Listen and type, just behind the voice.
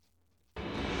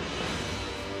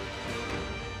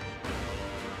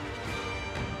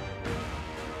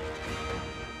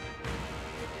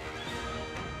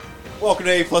Welcome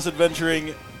to A Plus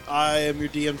Adventuring. I am your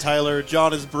DM, Tyler.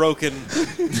 John is broken. Hold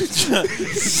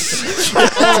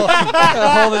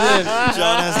it in.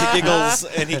 John has the giggles,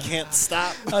 and he can't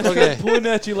stop. I kept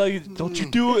pointing at you like, don't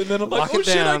you do it? And then I'm like, Lock oh it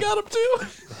shit, I down. got him too.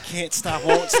 Can't stop,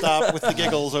 won't stop with the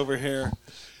giggles over here.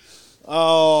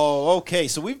 Oh, okay.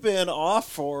 So we've been off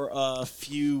for a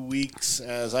few weeks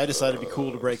as I decided it'd be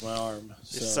cool to break my arm.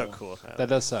 It's so cool. That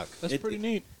does suck. That's pretty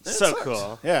neat. So sucks.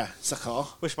 cool. Yeah, it's a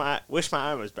call. Wish my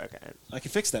arm was broken. I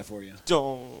can fix that for you.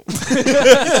 Don't. So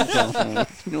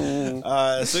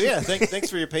yeah, thanks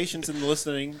for your patience in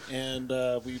listening, and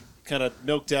we kind of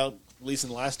milked out at least in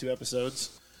the last 2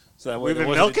 episodes. So that way We've there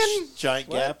been wasn't a milking? giant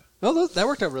gap. No, that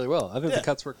worked out really well. I think Yeah. the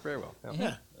cuts worked very well.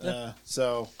 Yeah.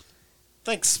 So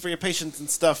thanks for your patience and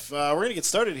stuff. We're gonna get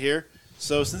started here.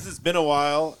 So since it's been a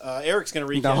while, Eric's gonna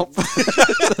recap.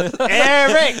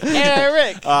 Eric.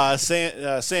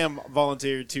 Sam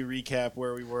volunteered to recap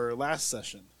where we were last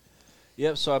session.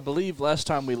 Yep, so I believe last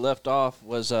time we left off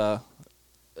was a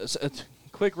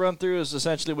quick run through is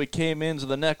essentially we came into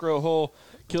the necro hole,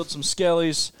 killed some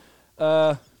skellies,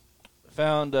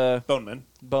 found Boneman.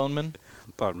 Boneman.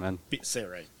 Boneman. Say it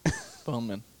right.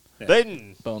 Boneman.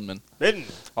 Bidden. Boneman. Bidden.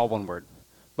 All one word.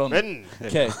 Boneman. Bidden.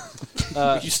 Okay.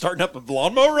 Are you starting up a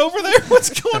lawnmower over there? What's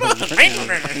going on?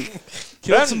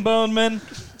 Killed some bonemen.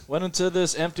 Went into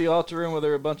this empty altar room where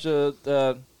there were a bunch of,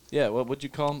 what would you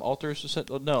call them? Altars?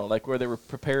 No, like where they were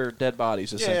prepared dead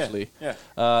bodies, essentially. Yeah.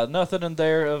 Nothing in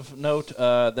there of note.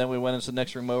 Then we went into the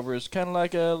next room over. It's kind of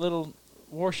like a little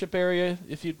worship area,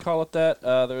 if you'd call it that.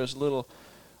 There was a little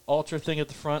altar thing at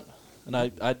the front, and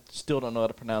I still don't know how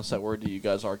to pronounce that word that you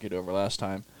guys argued over last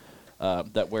time.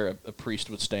 That where a priest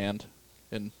would stand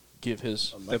and give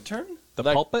his Lectern? The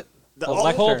Like- pulpit? The Oh, altar.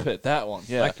 lectern. pulpit. That one,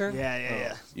 yeah. Lectern?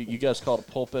 Yeah. You guys call it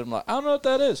a pulpit. I'm like, I don't know what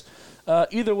that is.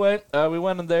 Either way, we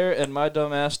went in there, and my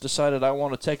dumb ass decided I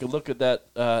want to take a look at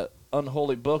that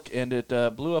unholy book, and it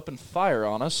blew up in fire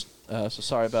on us. So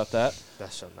sorry about that.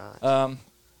 That shall not.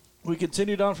 We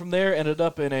continued on from there, ended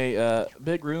up in a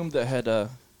big room that had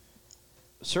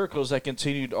circles that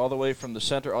continued all the way from the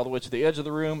center all the way to the edge of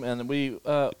the room, and then we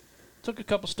took a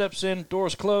couple steps in,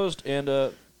 doors closed,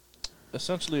 and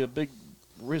essentially a big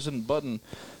risen button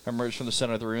emerged from the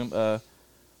center of the room.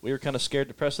 We were kind of scared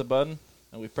to press the button,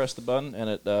 and we pressed the button, and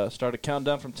it started counting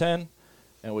down from 10,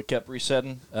 and we kept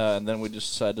resetting, and then we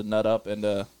just decided to nut up and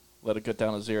let it get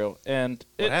down to 0, and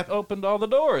it happened? opened all the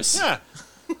doors.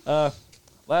 Yeah.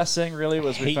 Last thing really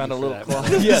was we hate found a you for little that,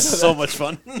 closet. Yes. So much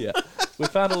fun. Yeah. We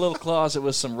found a little closet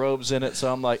with some robes in it, so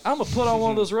I'm like, I'm going to put on one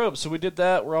of those robes. So we did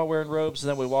that. We're all wearing robes, and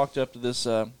then we walked up to this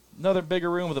another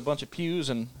bigger room with a bunch of pews,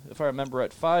 and if I remember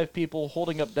right, 5 people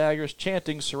holding up daggers,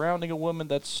 chanting, surrounding a woman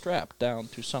that's strapped down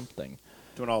to something.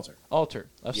 To an altar. Altar.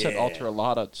 I've said Yeah. altar a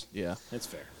lot. Yeah. That's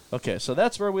fair. Okay, so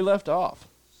that's where we left off.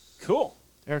 Cool.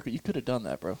 Erica, you could have done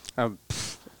that, bro.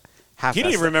 Half He that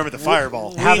didn't even stuff- remember the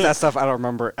fireball. Half that stuff I don't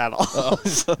remember at all.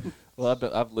 Well,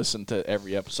 I've listened to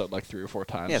every episode like 3 or 4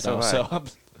 times Yeah, so now, have I. so I'm,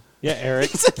 Yeah,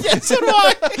 Eric. Yes, so do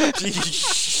I.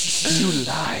 you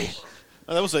lie.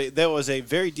 That was a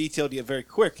very detailed yet very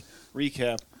quick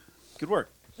recap. Good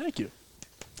work. Thank you.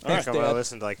 All right. I Dad.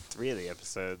 listened to like 3 of the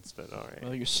episodes, but all right.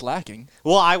 Well, you're slacking.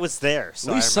 Well, I was there,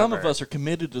 so At least I some of remember. us are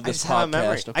committed to I this just have a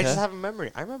memory. podcast, okay? I just have a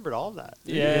memory. I remembered all of that.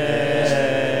 Yeah.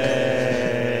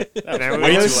 And I way I went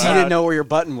too noticed too you loud. didn't know where your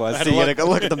button was, had so to you look. gotta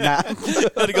go look at the map.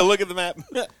 Had to go look at the map.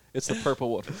 It's the purple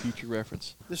one for future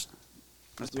reference. What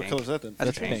color is that then?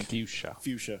 That's pink. Fuchsia.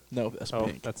 Fuchsia. No, that's Oh,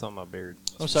 pink. that's on my beard.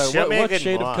 I'm sorry, Show me a what good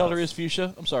shade of mauve. color is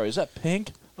fuchsia? I'm sorry, is that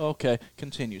pink? Okay,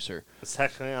 continue, sir. It's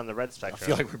technically on the red I spectrum.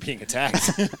 feel like we're being attacked.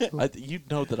 You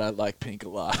know that I like pink a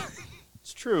lot.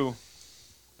 It's true.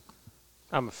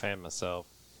 I'm a fan myself.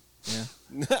 Yeah.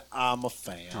 I'm a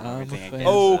fan. I'm a fan.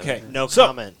 Okay. No So,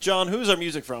 comment. John, who's our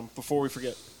music from before we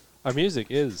forget? Our music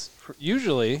is,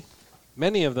 usually,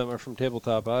 many of them are from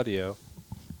Tabletop Audio.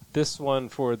 This one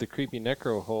for the Creepy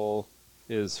Necro Hole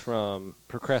is from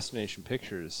Procrastination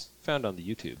Pictures, found on the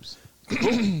YouTubes.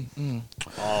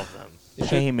 All of them. It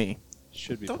Pay me.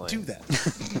 should be Don't playing. do that.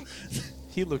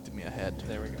 He looked at me ahead.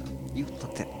 There we go. You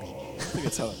looked at me. I think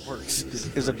that's how it works.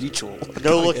 It was a mutual.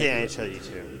 No looking at each other, you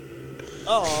two.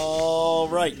 All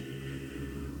right.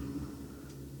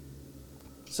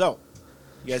 So,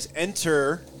 you guys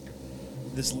enter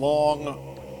this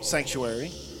long sanctuary.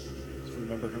 If you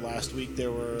remember last week,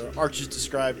 there were arches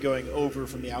described going over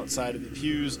from the outside of the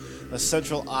pews, a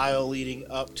central aisle leading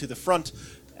up to the front.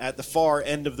 At the far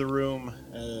end of the room,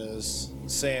 as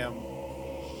Sam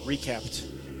recapped,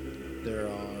 there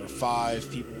are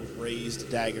 5 people with raised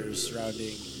daggers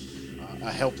surrounding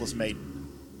a helpless maiden.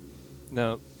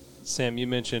 Now, Sam, you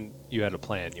mentioned you had a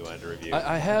plan you wanted to review.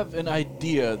 I have an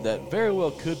idea that very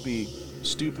well could be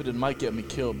stupid and might get me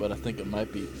killed, but I think it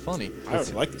might be funny. I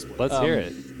already like this one. Let's hear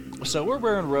it. So we're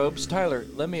wearing robes. Tyler,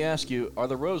 let me ask you, are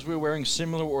the robes we're wearing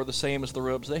similar or the same as the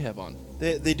robes they have on?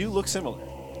 They do look similar.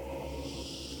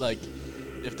 Like,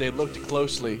 if they looked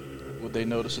closely, would they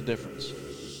notice a difference?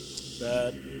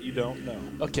 That you don't know.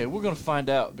 Okay, we're going to find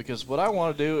out, because what I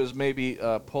want to do is maybe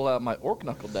pull out my orc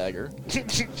knuckle dagger.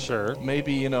 Sure.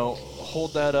 Maybe,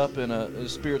 hold that up in a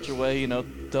spiritual way,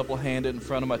 double-hand it in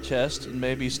front of my chest, and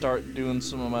maybe start doing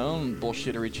some of my own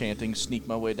bullshittery chanting, sneak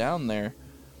my way down there,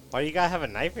 Why do you gotta have a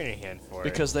knife in your hand for?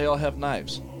 because they all have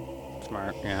knives.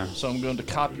 Smart, yeah. So I'm going to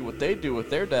copy what they do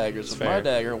with their daggers. That's With my fair.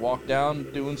 dagger, walk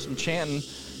down doing some chanting,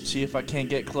 see if I can't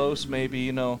get close,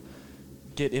 maybe,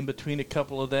 get in between a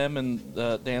couple of them and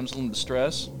damsel in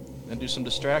distress, and do some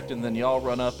distracting, then y'all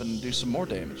run up and do some more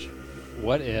damage.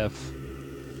 What if...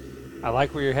 I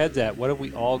like where your head's at. What if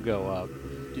we all go up?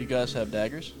 Do you guys have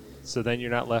daggers? So then you're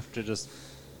not left to just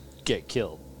get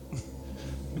killed.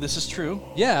 This is true.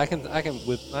 Yeah, I can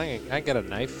get a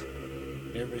knife.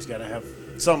 Everybody's got to have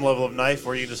some level of knife,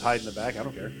 or you can just hide in the back. I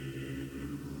don't care.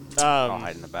 I'll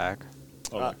hide in the back.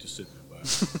 Oh, like just sit in the back.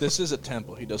 This is a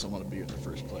temple. He doesn't want to be in the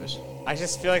first place. I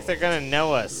just feel like they're gonna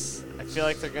know us. I feel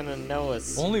like they're gonna know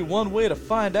us. Only one way to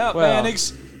find out, Well,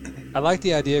 Mannix. I like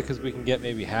the idea because we can get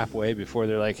maybe halfway before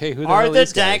they're like, hey, who the Are hell are the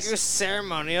these guys? daggers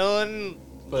ceremonial and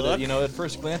But, look? at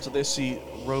first glance, if they see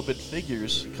robed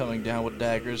figures coming down with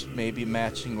daggers, maybe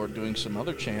matching or doing some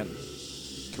other chant,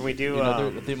 Can we do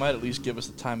they might at least give us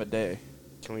the time of day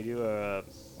can we do a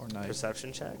or night.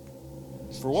 perception check?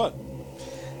 For what?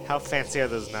 How fancy are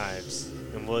those knives?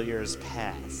 And will yours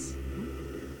pass?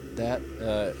 That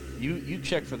you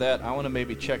check for that. I want to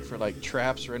maybe check for like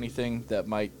traps or anything that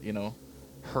might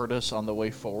hurt us on the way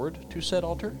forward to said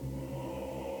altar.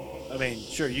 I mean,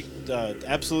 sure, you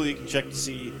absolutely can check to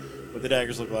see what the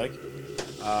daggers look like.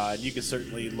 And you can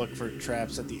certainly look for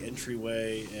traps at the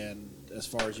entryway and as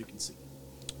far as you can see.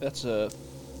 That's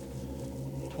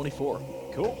 24.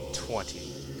 Cool. 20.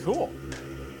 Cool.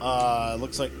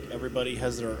 Looks like everybody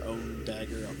has their own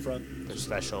dagger up front. They're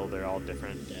special. They're all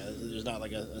different. Yeah, there's not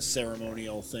like a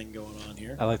ceremonial thing going on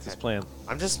here. I like this plan.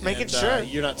 I'm just making And, sure.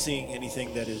 You're not seeing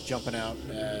anything that is jumping out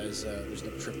as there's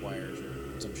no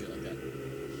tripwires or some shit like that.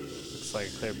 Looks like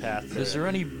a clear path. Is there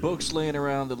any books laying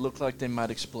around that look like they might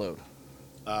explode?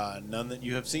 None that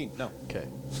you have seen. No. Okay.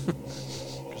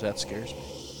 Because that scares me.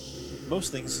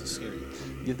 Most things scare you.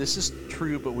 Yeah, this is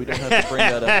true, but we don't have to bring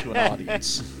that up to an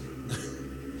audience.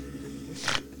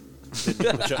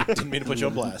 Didn't mean to put you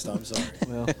on blast. I'm sorry.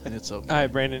 Well, it's okay. All right,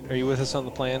 Brandon, are you with us on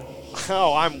the plan?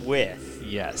 Oh, I'm with.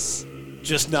 Yes.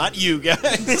 Just not you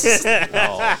guys.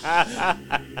 All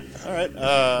right.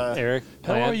 Eric,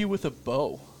 How plan? are you with a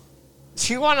bow?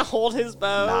 Do you want to hold his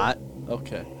bow? Not.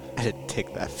 Okay. I didn't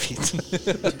take that feat.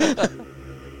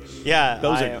 Yeah,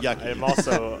 Those I, are yucky. I'm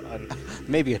also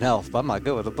Maybe an elf, but I'm not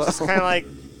good with a bow. just kind of like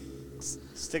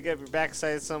stick up your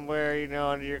backside somewhere,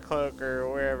 under your cloak or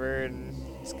wherever, and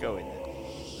just go with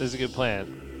it. This is a good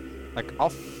plan. Like, I'll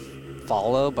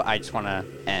follow, but I just want to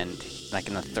end, like,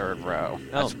 in the third row.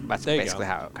 That's there you basically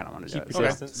go. how I kind of want to do Keep it. your Okay.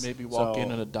 distance. Maybe walk So-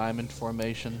 in a diamond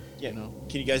formation. yeah. Can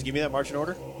you guys give me that marching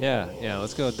order? Yeah,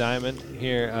 let's go diamond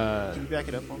here. Can you back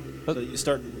it up on me? So you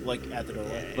start like at the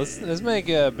doorway. Let's make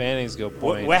Bannings go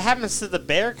point. What happens to the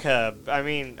bear cub? I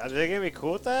mean, are they gonna be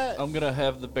cool with that? I'm going to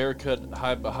have the bear cut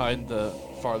hide behind the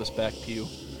farthest back pew.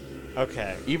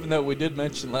 Okay. Even though we did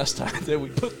mention last time that we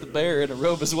put the bear in a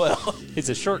robe as well. He's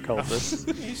a short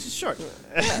cultist. He's just short.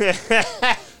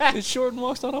 It's short and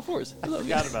walks on all fours. I love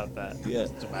Forgot about that. Yeah.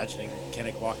 Just imagining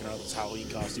Kennick walking around with his Halloween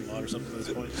costume on or something at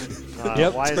this point.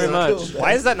 Yep, why is pretty that- much.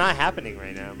 Why is that not happening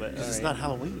right now? But Because it's all not right.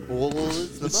 Halloween. Well,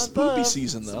 it's the It's month spooky of.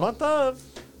 season, It's though. the month of.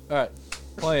 All right.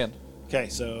 Plan. Okay,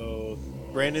 so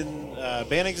Brandon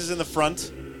Bannings is in the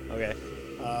front. Okay.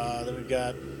 Then we've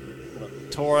got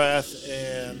Torath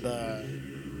and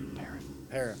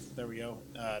Parith. There we go.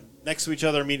 Next to each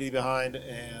other, immediately behind,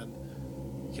 and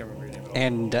I can't remember your name.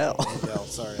 And Dell. Andel,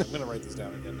 sorry, I'm gonna write this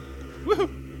down again.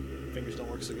 Woohoo! Fingers don't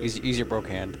work so good. Use your broke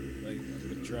hand. I'm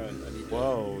gonna try. I need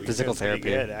Whoa. you Physical did pretty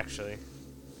therapy. Good, actually.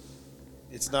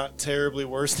 It's not terribly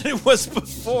worse than it was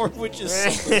before, which is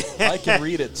something. I can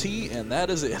read a T, and that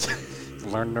is it.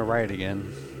 Learn to write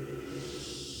again.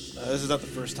 This is not the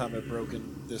first time I've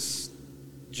broken this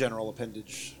general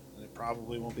appendage, and it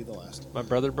probably won't be the last. My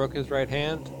brother broke his right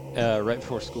hand right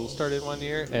before school started one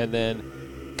year, and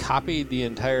then copied the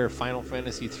entire Final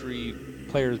Fantasy III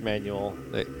player's manual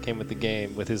that came with the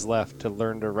game with his left to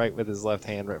learn to write with his left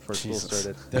hand right before school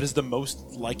started. That is the most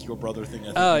like your brother thing I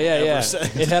think Oh you've yeah, ever yeah.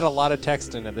 said. It had a lot of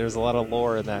text in it. There's a lot of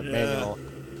lore in that Yeah. manual.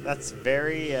 That's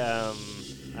very, I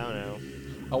don't know.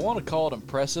 I want to call it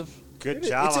impressive. Good It-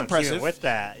 job it's on keeping impressive. with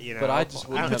that, you know. But I just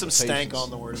wouldn't Put have some the stank patience. on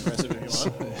the word impressive if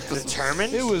you want.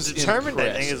 Determined? It was determined.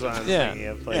 I think is what I'm Yeah. thinking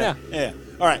of. Like, Yeah.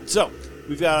 All right. So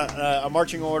we've got a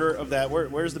marching order of that.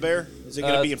 Where's the bear? Is it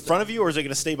going to be in front of you, or is it going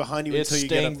to stay behind you It's until you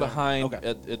get staying up there? behind.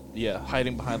 Okay.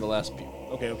 Hiding behind the last pew.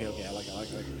 Okay. I like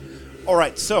it. All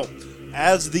right. So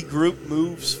as the group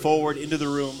moves forward into the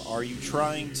room, are you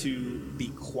trying to be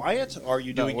quiet? Are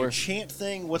you No, doing your we're- chant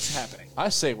thing? What's happening? I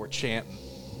say we're chanting.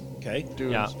 Okay.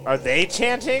 Dude, Yeah. Are they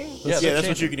chanting? Yeah, Yeah, they're that's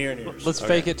what chanting. you can hear in yours. Let's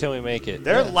fake it till we make it.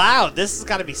 They're loud. This has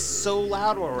got to be so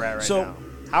loud where we're at right So, now.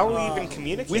 How are we even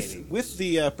communicating? With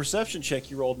the perception check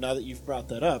you rolled, now that you've brought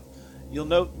that up, you'll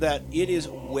note that it is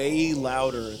way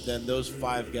louder than those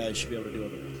 5 guys should be able to do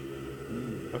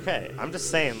it. Okay, I'm just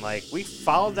saying, like, we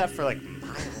followed that for, like,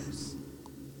 miles.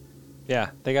 Yeah,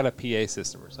 they got a PA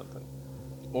system or something.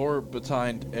 or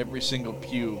behind every single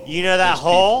pew. You know that There's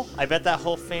hole? I bet that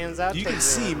hole fans out. You to can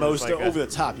see there's most like over the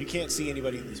top. You can't see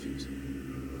anybody in these views.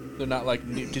 They're not like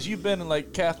because you've been in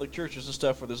like Catholic churches and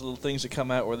stuff where there's little things that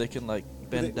come out where they can like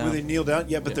bend Where they down. kneel down?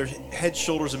 Yeah, but Yeah. their head,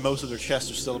 shoulders, and most of their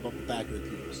chest are still above the back of the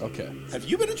pews. Okay. Have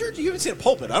you been to church? You haven't seen a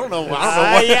pulpit. I don't know. I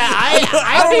don't know Yeah, what.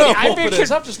 I don't know what I've pulpit been.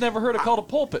 is. I've just never heard it called a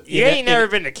pulpit. You ain't never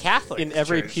been to Catholic. In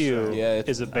every church, pew so- Yeah,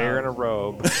 it's- is a bear in a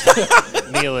robe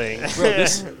kneeling. Bro,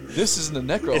 this isn't a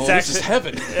necro hole. It's This is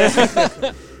heaven.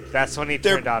 That's when he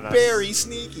They're turned on us. very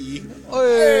sneaky.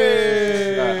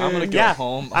 Alright, I'm gonna go Yeah.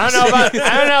 home. I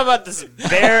don't know about this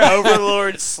bear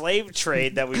overlord slave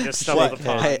trade that we just stumbled What?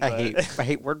 upon. I but-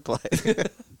 hate wordplay.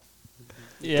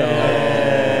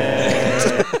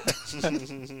 Yeah.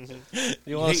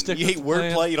 You want to stick You with hate the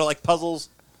plan? wordplay. You don't like puzzles.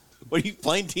 What are you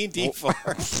playing D&D for?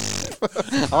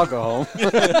 I'll go home.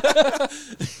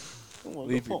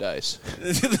 Leave your dice.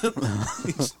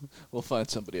 We'll find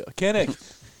somebody else. Kennick,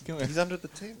 come here. He's under the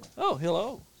table. Oh,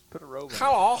 hello. Put a robe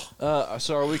on. Hello.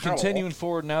 So are we continuing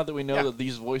forward now that we know Yeah. that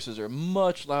these voices are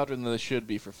much louder than they should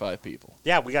be for 5 people?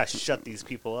 Yeah, we gotta shut these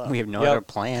people up. We have no Yep. other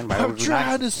plan. Why would we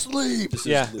not? to sleep.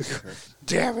 Yeah.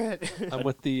 Damn it! I'm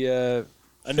with the.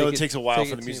 I know Fake it it- takes a while fake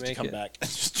for it the till you music to make come it. back. I'm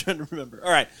just trying to remember.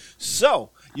 All right.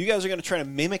 So, you guys are going to try to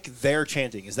mimic their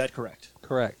chanting. Is that correct?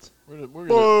 Correct. We're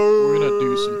gonna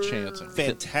do some chanting.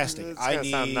 Fantastic. It's I gonna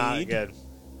sound not need good.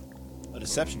 a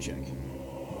deception check.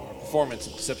 Performance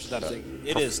and deception. Not a thing.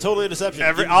 It is totally a deception.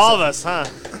 Give me All of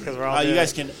deception. us, huh? Because we're all. You doing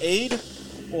guys it. can aid,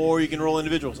 or you can roll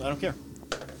individuals. I don't care.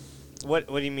 What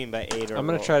do you mean by aid or? I'm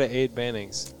going to try to aid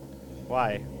Bannings.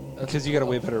 Why? Because you got a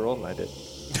way better roll than I did.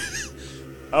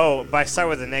 Oh, but I start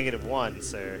with a -1,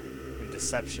 sir. In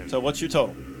deception. So, what's your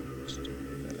total?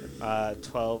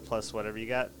 12 plus whatever you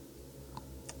got.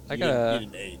 I You got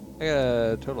didn't aid.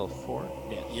 a total of 4.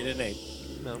 Yeah, you didn't aid.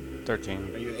 No.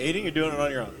 13 Are you aiding or doing it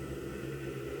on your own?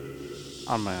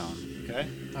 on my own. Okay.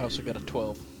 I also got a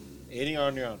 12. Aiding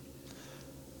on your own.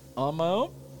 On my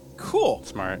own? Cool.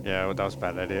 Smart. Yeah, that was a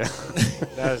bad idea.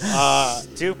 That was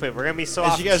stupid. We're gonna be so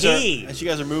off key. As you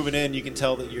guys are moving in, you can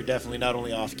tell that you're definitely not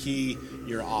only off key,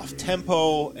 you're off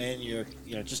tempo, and you're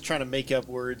just trying to make up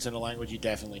words in a language you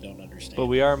definitely don't understand. But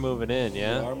we are moving in, You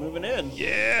yeah? are moving in.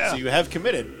 Yeah. So you have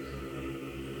committed.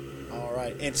 All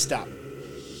right, and stop.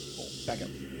 Back up.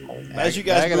 As you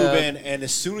guys back it move up. in, and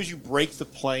as soon as you break the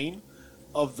plane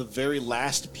of the very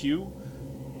last pew,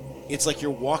 it's like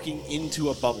you're walking into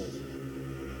a bubble.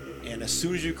 And as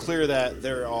soon as you clear that,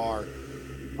 there are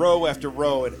row after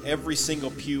row in every single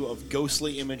pew of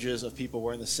ghostly images of people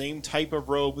wearing the same type of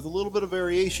robe with a little bit of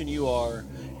variation you are,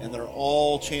 and they're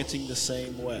all chanting the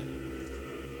same way.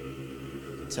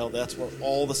 You can tell that's where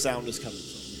all the sound is coming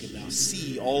from. You can now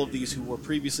see all of these who were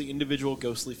previously individual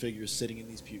ghostly figures sitting in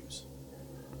these pews.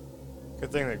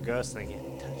 Good thing they're ghosts and they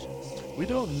can't touch us. We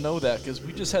don't know that because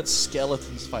we just had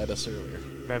skeletons fight us earlier.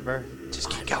 Remember? Just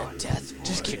keep going.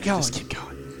 Just keep going. Just keep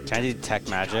going. Can I detect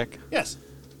magic? Yes.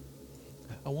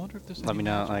 I wonder if there's Let any me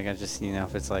know. magic. Like, I just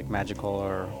if it's like magical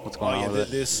or what's going Oh, on yeah, with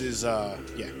it. this is,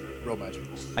 real magic.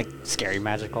 Like scary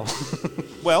magical.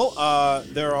 Well,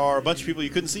 there are a bunch of people you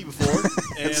couldn't see before,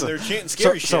 and So- they're chanting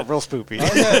scary shit. so real spoopy.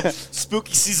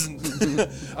 Spooky season. I've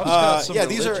just got some yeah,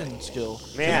 these are religion skill.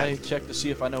 Man. Can I check to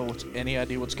see if I know any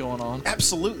idea what's going on?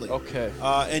 absolutely. Okay.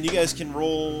 And you guys can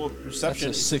roll perception.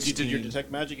 That's a Since you did your 16.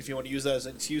 detect magic, if you want to use that as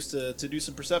an excuse to do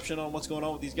some perception on what's going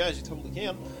on with these guys, you totally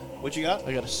can. What you got?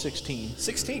 I got a 16.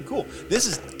 16. Cool. This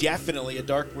is definitely a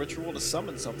dark ritual to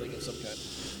summon something of some kind.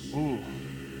 Ooh.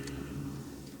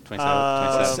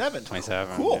 27.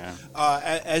 27. Cool.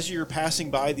 Yeah. As you're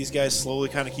passing by, these guys slowly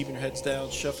kind of keeping your heads down,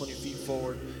 shuffling your feet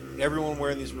forward. Everyone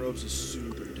wearing these robes is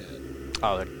super dead.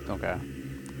 Oh, okay.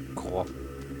 Cool.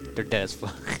 They're dead as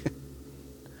fuck.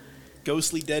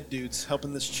 Ghostly dead dudes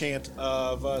helping this chant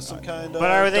of some kind of But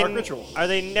are dark ritual.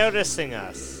 they noticing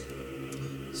us?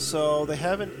 So they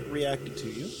haven't reacted to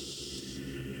you.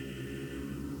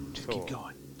 Cool. Keep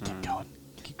going. Keep going.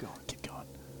 Keep going. Keep going.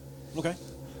 Okay.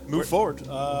 Move forward.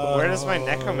 Where does my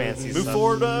necromancy Move stuff?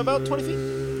 forward about 20 feet.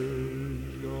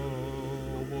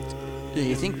 Do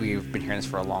you think we've been hearing this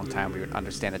for a long time? We would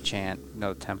understand the chant,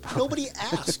 know the tempo. Nobody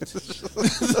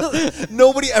asked.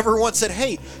 Nobody ever once said,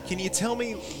 hey, can you tell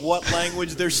me what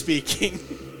language they're speaking?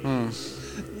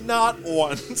 Not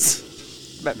once.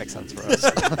 That makes sense for us.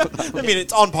 I mean,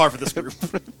 it's on par for this group.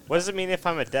 What does it mean if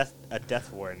I'm a death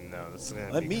warden though? This is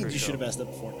gonna That be means you crucial. should have asked that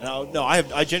before. No, I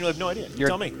genuinely have no idea. You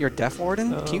tell me. You're Death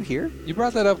Warden? Can you hear? You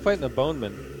brought that up fighting a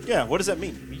boneman. Yeah, what does that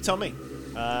mean? You tell me.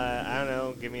 I don't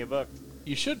know. Give me a book.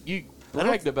 You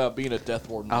bragged about being a Death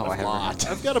Warden Oh, I a haven't lot.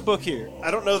 I've got a book here.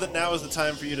 I don't know that now is the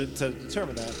time for you to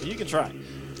determine that, but you can try.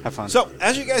 Have fun. So,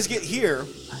 as you guys get here,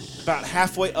 about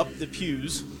halfway up the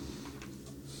pews,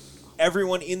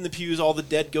 everyone in the pews, all the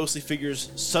dead ghostly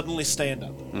figures, suddenly stand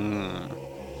up.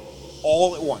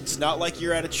 All at once. Not like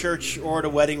you're at a church or at a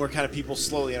wedding where kind of people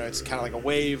slowly, it's kind of like a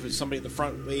wave, somebody in the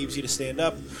front waves you to stand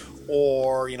up,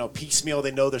 or, piecemeal,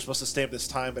 they know they're supposed to stand up this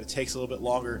time, but it takes a little bit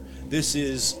longer. This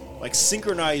is like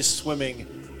synchronized swimming.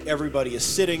 Everybody is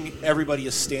sitting, everybody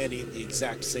is standing at the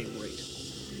exact same rate.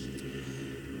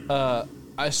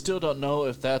 I still don't know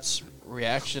if that's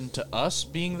reaction to us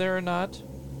being there or not.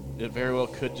 It very well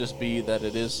could just be that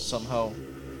it is somehow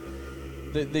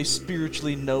they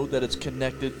spiritually know that it's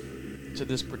connected to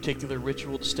this particular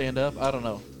ritual to stand up. I don't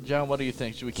know. John, what do you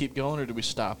think? Should we keep going or do we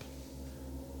stop?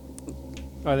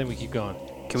 I think we keep going.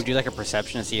 Can we do like a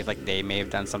perception to see if like they may have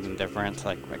done something different,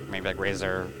 like maybe like raise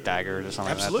their daggers or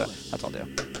something Absolutely. like that? That's all I'll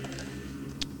do.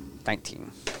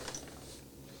 19.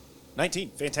 19,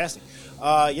 fantastic.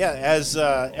 As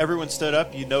everyone stood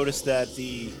up, you noticed that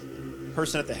the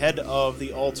person at the head of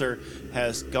the altar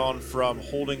has gone from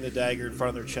holding the dagger in front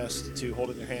of their chest to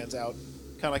holding their hands out,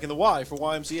 kind of like in the Y for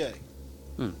YMCA.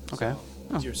 Okay.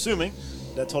 So you're assuming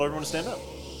that told everyone to stand up.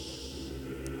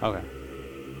 Okay.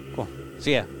 Cool. So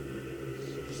yeah,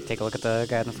 take a look at the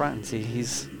guy in the front and see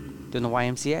he's doing the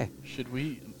YMCA. Should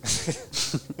we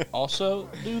also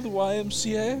do the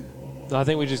YMCA? No, I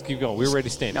think we just keep going. We're ready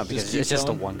to stand. No, because keep it's just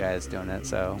the going? one guy that's doing it,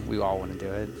 so we all want to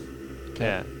do it.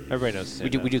 Yeah, everybody knows. to We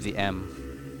stand do up. the M.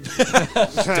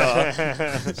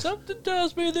 Something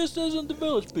tells me this isn't the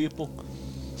village people.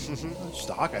 It's just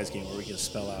a Hawkeyes game where we can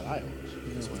spell out Iowa.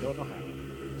 So we don't know how.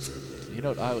 You know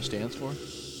what Iowa stands for?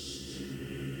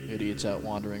 Idiots out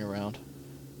wandering around.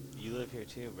 You live here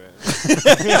too, bro.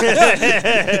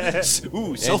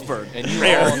 Ooh, self-burn. And you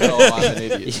Rare. all know I'm an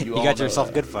idiot. You all got know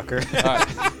yourself that. good fucker. All right.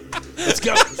 Let's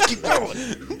go. Let's keep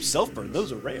going. Self-burn,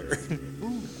 those are rare.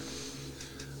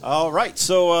 All right,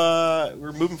 so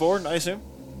we're moving forward, I assume.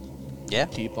 Yeah.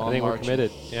 Keep I on think we're marching.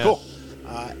 committed. Yeah. Cool.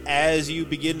 As you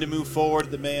begin to move forward,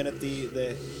 the man at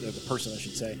the person, I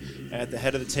should say, at the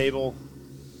head of the table,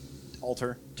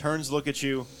 altar, turns to look at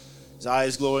you, his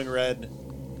eyes glowing red,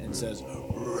 and says,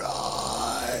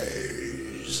 "Rise."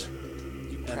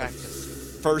 And the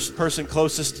first person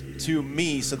closest to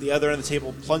me, so the other end of the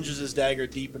table, plunges his dagger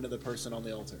deep into the person on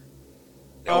the altar.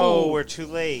 Oh, we're too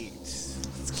late.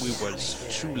 We was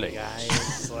too late. Guys,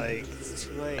 it's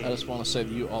too late. I just want to say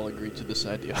that you all agreed to this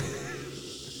idea.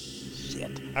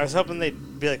 I was hoping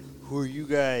they'd be like, "Who are you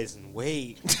guys?" and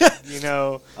wait, The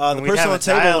and we'd person have on a the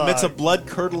table emits a dialogue.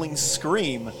 blood-curdling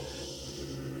scream,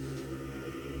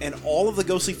 and all of the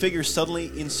ghostly figures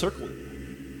suddenly encircle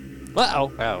you.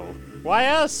 Wow. Oh. Why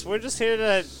us? We're just here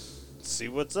to see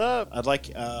what's up. I'd like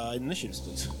initiatives,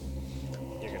 please.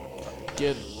 You're gonna fucking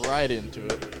Get right into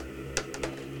it.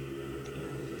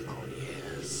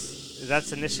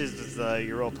 That's initiatives.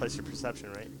 Your roll plus your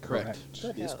perception, right? Correct.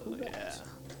 That is Hell cool. yeah.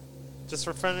 Just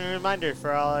for friendly reminder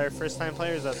for all our first-time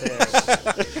players out there.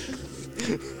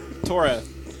 Torah.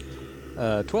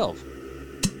 12.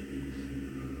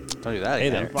 Don't do that Hey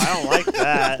again. there. Well, I don't like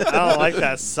that. I don't like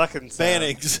that sucking sound.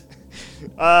 Bannings.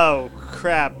 Oh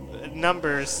crap!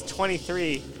 Numbers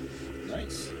 23.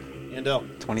 Nice.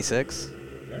 Andel. 26.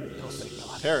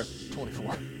 Tara.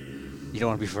 24. You don't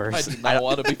want to be I first. do not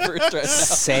want to be first right now.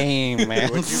 Same,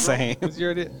 man. Same. What's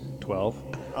your idea? 12.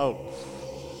 Oh,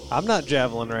 I'm not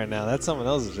javelin right now. That's someone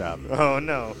else's job. oh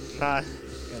no! Not.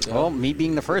 Well, me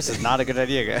being the first is not a good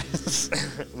idea, guys.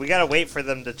 We gotta wait for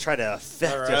them to try to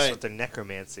affect All us right. with their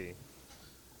necromancy.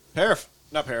 Parif.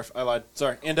 Not Parif. I lied.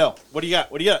 Sorry. Andel, what do you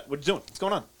got? What are you doing? What's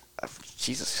going on?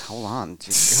 Jesus, hold on.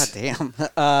 God damn.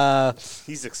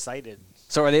 He's excited.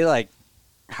 So are they like?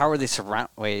 How are they surround?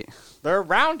 Wait. They're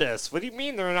around us. What do you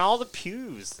mean? They're in all the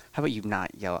pews. How about you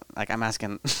not yell? Like I'm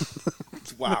asking.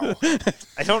 Wow.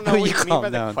 I don't know Will what you you mean calm by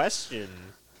down? the question.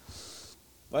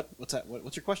 What? What's that?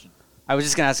 What's your question? I was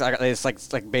just gonna ask.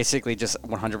 It's like basically just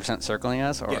 100% circling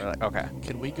us, or Yeah. like okay.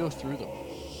 Can we go through them?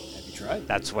 Have you tried?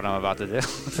 That's what I'm about to do.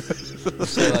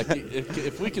 So, like,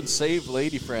 if we can save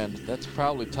Lady Friend, that's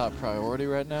probably top priority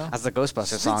right now. As the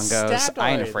Ghostbuster song Sweet goes, stab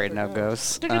I ain't eye. afraid no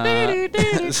ghosts.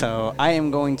 So I am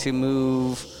going to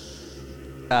move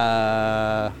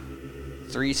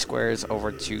 3 squares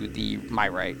over to my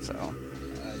right. So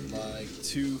I'd like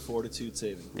 2 fortitude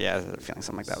saving. yeah, I had a feeling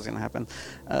something like that was gonna happen.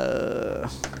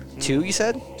 2, you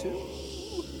said? 2.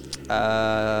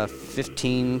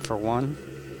 15 for 1.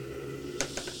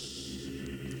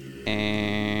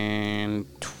 And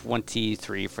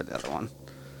 23 for the other one.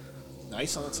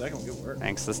 Nice on that second one. Good work.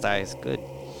 Thanks, this die is good.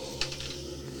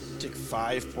 Take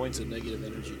 5 points of negative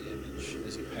energy damage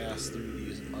as you pass through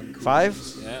these uncouth.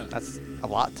 5? Yeah. That's a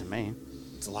lot to me.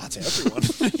 It's a lot to everyone.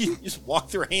 You just walk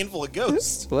through a handful of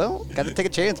ghosts. Well, gotta take a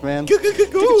chance, man.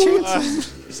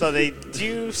 So they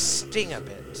do sting a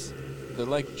bit. They're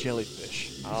like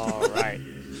jellyfish. All right.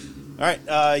 All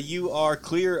right. You are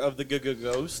clear of the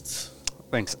ghosts.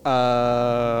 Thanks.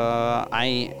 I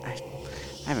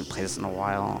haven't played this in a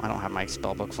while. I don't have my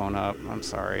spellbook phone up. I'm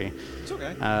sorry. It's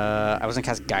okay. I was gonna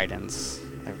cast Guidance.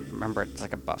 I remember it's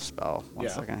like a buff spell. One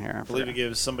Yeah. second here. I believe it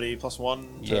gives somebody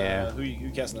 +1. To, Yeah. who you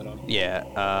casting that on? Yeah.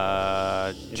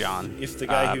 John. If the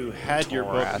guy who had your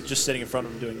book Torath. just sitting in front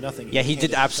of him doing nothing. Yeah, he hand did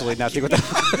it absolutely back. nothing with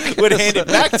that. Would hand it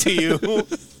back to you.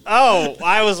 Oh,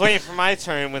 I was waiting for my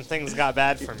turn when things got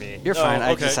bad for me. You're fine.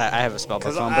 okay. I have a spellbook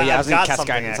 'Cause phone, but yeah, I I've was gonna got cast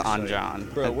something, Guidance on actually. John.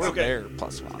 Bro, we're Okay. there.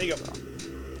 +1. There you go. So.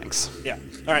 Thanks. Yeah.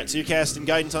 All right. So you're casting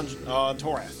guidance on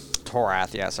Torath.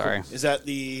 Torath. Yeah. Sorry. Is that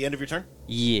the end of your turn?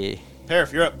 Yeah.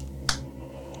 Parif, you're up.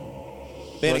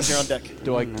 Bannings, you're on deck.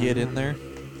 Do I get in there?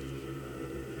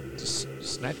 Just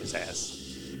snipe his ass.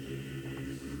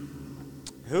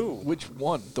 Who? Which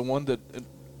one? The one that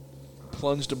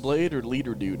plunged a blade or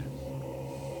leader dude?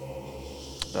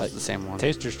 That's the same one.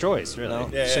 Taster's choice, really. No,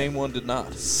 Yeah, yeah. same one did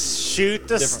not. Shoot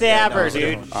the Different- stabber, yeah, no, dude.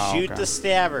 different. Oh, Shoot okay. the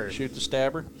stabber. Shoot the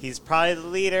stabber. He's probably the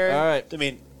leader. All right. I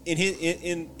mean,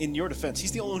 in your defense,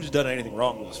 he's the only one who's done anything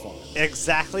wrong thus far.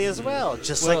 Exactly as well.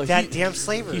 Just Well, like that he- damn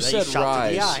slaver He that said you shot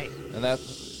rise, to the eye. and that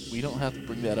we don't have to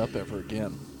bring that up ever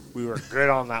again. We were good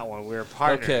on that one. We were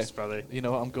partners, Okay, brother. You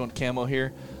know, I'm going camo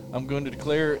here. I'm going to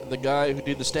declare the guy who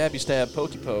did the stabby stab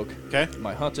pokey poke Okay.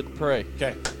 my hunted prey.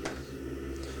 Okay.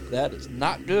 That is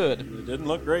not good. It didn't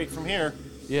look great from here.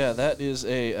 Yeah, that is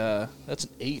that's an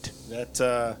 8.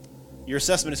 That your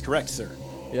assessment is correct, sir.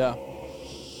 Yeah.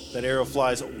 That arrow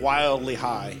flies wildly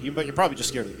high. But you're probably just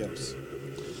scared of the ghosts.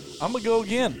 I'm going to go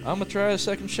again. I'm going to try a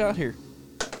second shot here.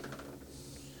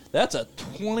 That's a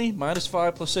 20 minus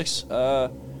 5 plus 6.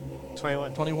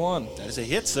 21. 21. That is a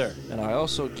hit, sir. And I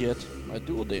also get my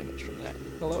dual damage from that.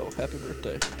 Hello, happy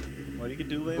birthday. Why do you get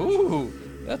dual damage? Ooh,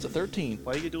 that's a 13.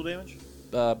 Why do you get dual damage?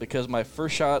 Because my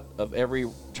first shot of every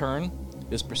turn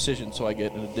is precision, so I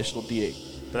get an additional D8.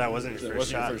 But that wasn't your That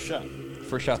first wasn't shot. your first shot.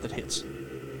 First shot that hits.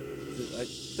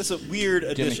 That's a weird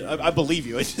Gimme. addition. I believe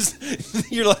you. It's just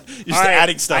you're just All right,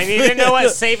 adding stuff. I need to know what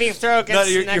saving throw No,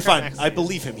 against you're fine. Necromancer. I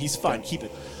believe him. He's fine. Keep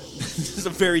it. This is a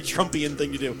very Trumpian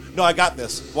thing to do. No, I got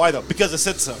this. Why though? Because I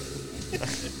said so.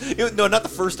 No, not the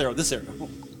first arrow. This arrow. All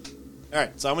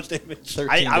right. So how much damage?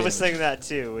 13 I was damage. thinking that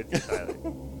too. With you, Tyler.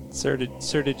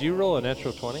 Sir, did you roll a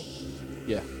natural 20?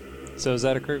 Yeah. So is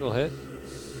that a critical hit?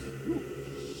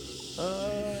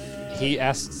 He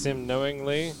asks him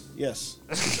knowingly. Yes.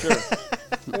 Sure.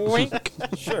 Wink.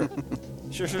 Sure.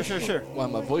 Sure. Wow,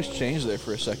 my voice changed there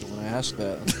for a second when I asked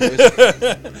that.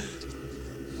 That's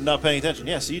crazy. Not paying attention.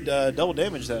 Yeah. So you double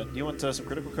damage that. Do you want some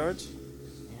critical cards?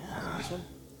 Yeah. This one.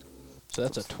 So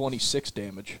that's a 26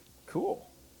 damage. Cool.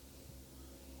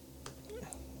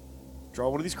 Draw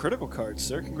one of these critical cards,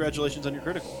 sir. Congratulations on your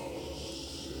critical.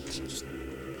 Just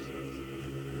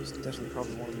definitely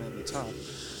probably one of them at the top.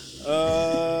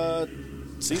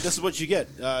 See, this is what you get.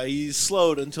 He's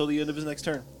slowed until the end of his next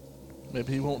turn.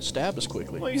 Maybe he won't stab as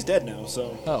quickly. Well, he's dead now,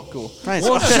 so Oh, cool. Nice.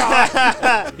 One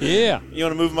shot! Yeah. you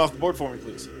want to move him off the board for me,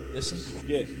 please? Listen.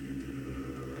 Yeah.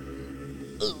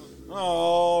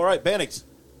 All right, Bannings.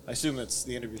 I assume that's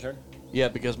the end of your turn. Yeah,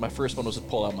 because my first one was to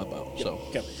pull out my bow. So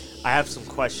Okay. I have some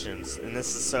questions, and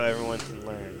this is so everyone can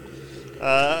learn.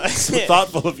 So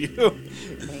thoughtful of you.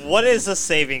 What is a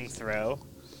saving throw?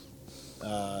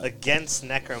 Against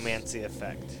necromancy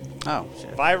effect. Oh,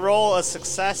 shit. If I roll a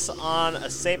success on a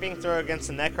saving throw against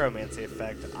a necromancy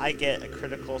effect, I get a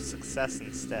critical success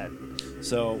instead.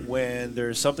 So when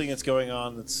there's something that's going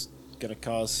on that's going to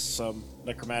cause some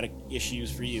necromantic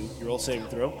issues for you, you roll a saving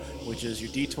throw, which is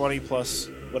your d20 plus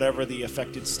whatever the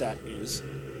affected stat is,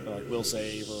 like will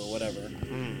save or whatever.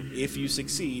 If you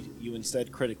succeed, you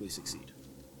instead critically succeed.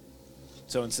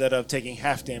 So instead of taking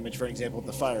half damage, for example, with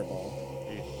the fireball,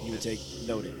 you would take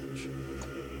no damage.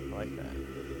 I like that.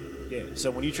 Yeah.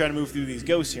 So when you try to move through these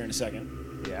ghosts here in a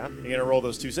second, Yeah. you're going to roll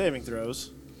those 2 saving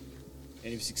throws, and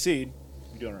if you succeed,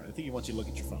 you're doing all right. I think he wants you to look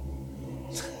at your phone.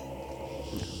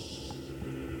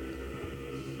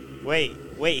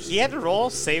 Wait, he had to roll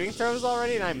saving throws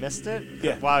already and I missed it?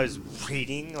 Yeah. While I was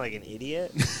reading like an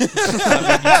idiot? You do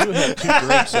have 2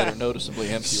 drinks that are noticeably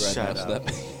empty right Shut now. So up.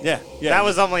 that Yeah. That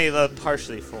was only the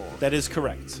partially full. That is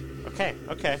correct. Okay.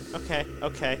 All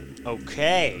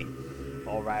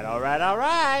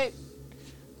right.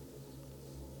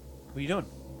 What are you doing?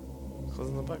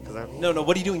 Closing the book because I'm. No.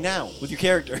 What are you doing now with your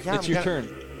character? Yeah, it's I'm your gonna-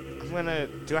 turn. I'm gonna.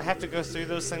 Do I have to go through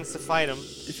those things to fight him?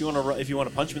 If you want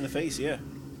to punch him in the face, yeah.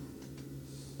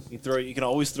 You can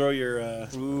always throw your.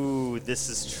 Ooh, this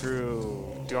is true.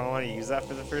 Do I want to use that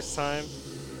for the first time?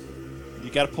 You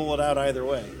got to pull it out either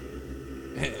way.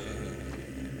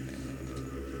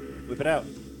 Whip it out.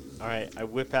 All right, I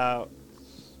whip out.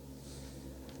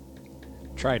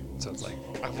 Trident sounds like.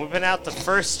 I'm whipping out the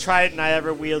first trident I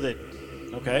ever wielded.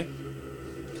 Okay.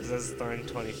 Because that's throwing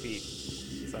 20 feet.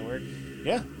 Does that work?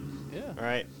 Yeah. Yeah. All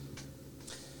right.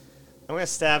 I'm gonna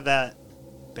stab that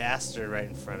bastard right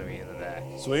in front of me in the back.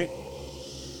 Sweet.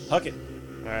 Huck it.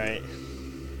 All right.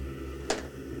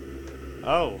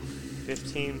 Oh,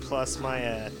 15 plus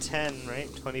my 10,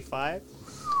 right? 25.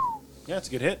 Yeah, it's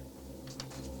a good hit.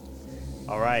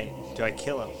 All right. Do I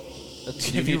kill him?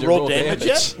 Have you rolled damage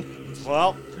yet?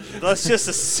 Well, let's just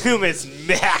assume it's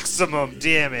maximum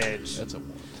damage. That's a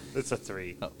It's a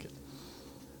 3. okay.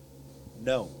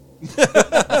 No.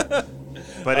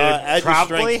 But it add your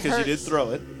probably strength because you did hurts.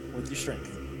 throw it with your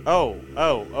strength. Oh,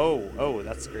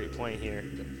 that's a great point here.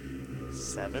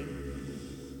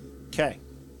 7. Okay.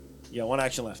 Yeah, 1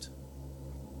 action left.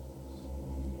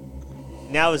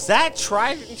 Now, is that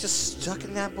trident just stuck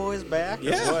in that boy's back? or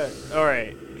Yeah. what? All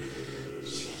right.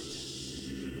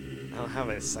 Shit. I don't have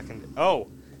a second. Oh,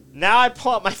 now I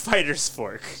pull out my fighter's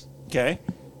fork. Okay.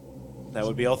 That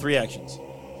would be all 3 actions.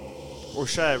 Or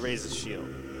should I raise the shield?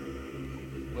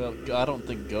 Well, I don't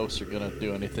think ghosts are gonna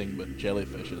do anything but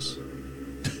jellyfishes.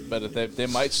 But if they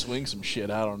might swing some shit.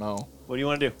 I don't know. What do you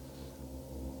want to do?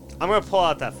 I'm going to pull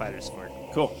out that fighter's fork.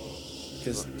 Cool.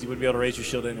 Because you wouldn't be able to raise your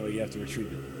shield anyway. You have to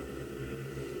retrieve it.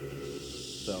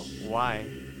 So. Why?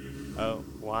 Oh,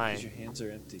 why? Because your hands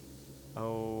are empty.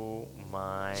 Oh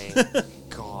my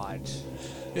god.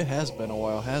 It has been a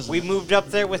while, hasn't We it? moved up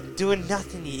there with doing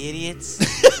nothing, you idiots.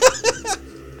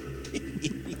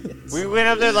 We went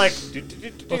up there like,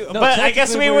 No, but I guess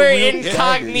technically we we were were wielding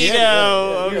incognito. daggers.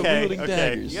 Yeah, we were Okay, wielding okay.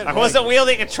 daggers. I wasn't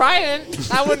wielding a trident.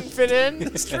 That wouldn't fit in.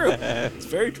 It's true. It's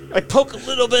very true. I poke a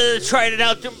little bit of the trident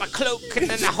out through my cloak, and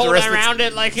then I hold rest it of it's- around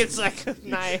it like it's like a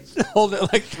knife. Hold it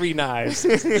like 3 knives.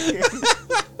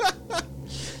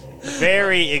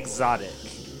 Very exotic.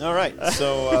 All right.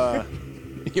 So,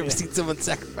 You ever seen someone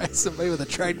sacrifice somebody with a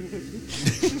trident?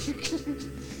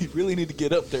 You really need to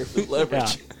get up there for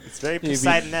leverage. It's very be-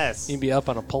 Poseidon-esque. You'd be up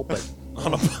on a pulpit.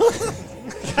 Can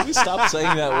we stop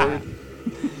saying that word?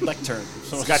 lectern.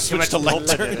 It's got too much to pulpit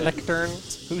lectern. in it. Lectern.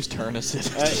 Whose turn is it?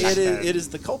 It is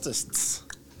the cultists.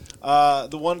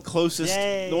 The one closest,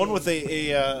 Yay. the one with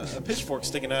a pitchfork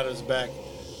sticking out of his back,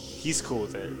 He's cool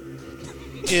with it.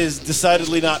 is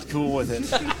decidedly not cool with it.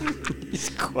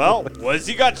 Well, what's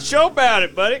he got to show about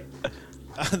it, buddy?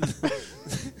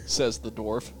 Says the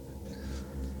dwarf.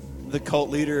 The cult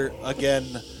leader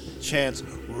again chants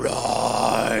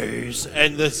 "Rise!"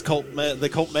 and the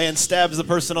cult man stabs the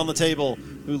person on the table,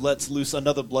 who lets loose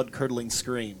another blood-curdling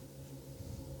scream.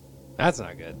 That's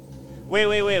not good. Wait.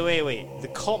 The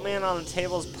cult man on the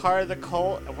table is part of the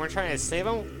cult, and we're trying to save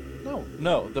him?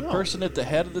 No, the person at the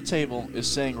head of the table is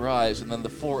saying rise, and then the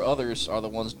 4 others are the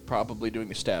ones probably doing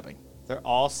the stabbing. They're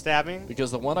all stabbing?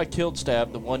 Because the one I killed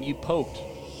stabbed, the one you poked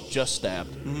just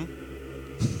stabbed.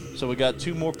 Mm-hmm. So we got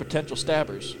 2 more potential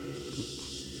stabbers.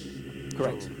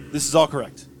 Correct. This is all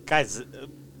correct. Guys,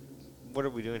 what are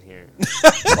we doing here?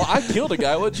 Well, I killed a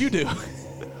guy. What'd you do?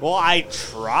 Well, I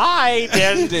tried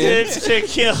to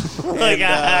kill the And,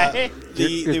 guy.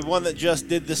 the one that just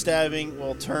did the stabbing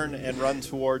will turn and run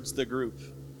towards the group.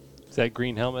 Is that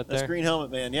green helmet That's there? Green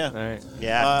Helmet Man, yeah. All right.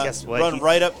 Yeah, guess what? Run He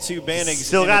right up to Bannig.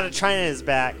 still got a China in his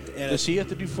back. Does he have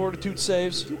to do fortitude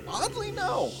saves? Oddly,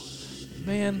 no.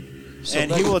 Man.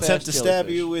 And he will attempt to fast stab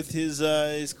jellyfish. you with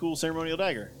his cool ceremonial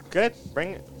dagger. Good. Bring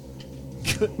it.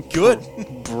 Good.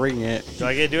 Bring it. Do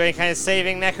I get to do any kind of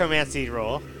saving necromancy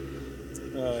roll?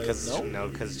 No, Because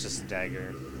it's just a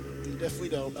dagger. you definitely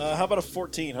don't. How about a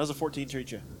 14? How's a 14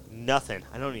 treat you? Nothing.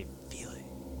 I don't even feel it.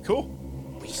 Cool.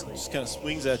 Just kind of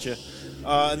swings at you.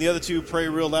 And the other two pray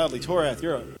real loudly. Torath,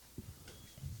 you're up.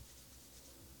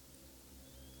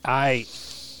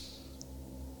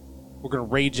 We're gonna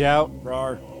rage out.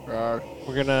 Rar.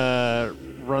 We're gonna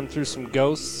run through some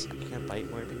ghosts, Can I bite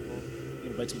more people? You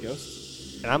gonna bite some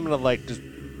ghosts? and I'm gonna like just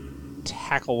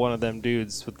tackle one of them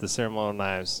dudes with the ceremonial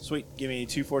knives. Sweet. Give me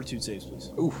 2 fortitude saves, please.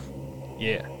 Oof.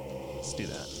 Yeah. Let's do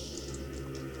that.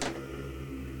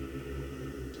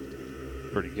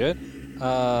 Pretty good.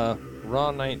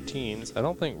 Raw 19s. I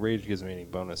don't think rage gives me any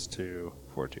bonus to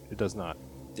fortitude. It does not.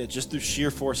 Yeah, just through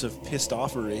sheer force of pissed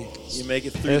offery, you make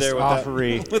it through Pissed there without,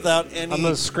 offery. without any. I'm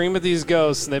gonna scream at these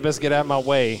ghosts, and they best get out of my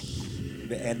way.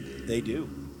 And they do.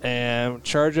 And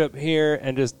charge up here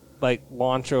and just like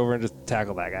launch over and just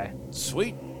tackle that guy.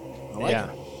 Sweet. I like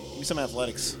Yeah. it. Give me some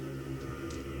athletics.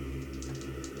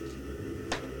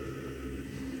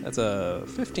 That's a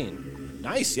 15.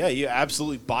 Nice. Yeah, you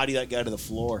absolutely body that guy to the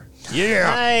floor. Nice!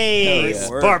 yeah.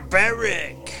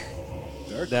 Barbaric!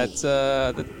 Very That's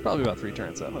probably about 3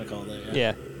 turns cool. up. I'm going to call that.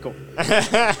 Yeah. Cool.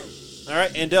 All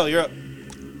right, Andel, you're up.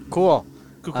 Cool.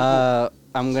 Cool.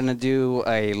 I'm gonna do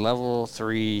a level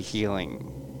 3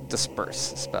 healing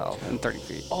disperse spell in 30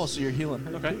 feet. Oh, so you're healing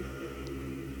her. Okay.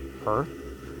 Her?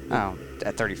 Oh,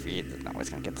 at 30 feet, I'm always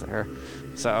gonna get to her.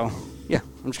 So, yeah,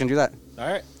 I'm just gonna do that. All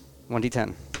right.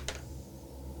 1d10.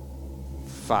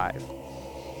 5.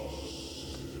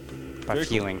 Very cool.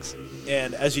 Healings.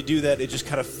 And as you do that, it just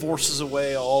kind of forces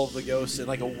away all of the ghosts in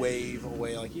like a wave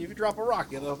away. Like if you drop a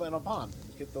rock in a pond,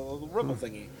 you get the little ripple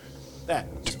thingy.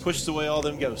 That just pushes away all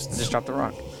them ghosts. Just drop the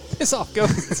rock. Piss off,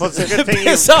 ghosts. Well, it's a good thing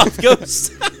Piss you, off, ghosts.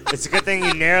 it's a good thing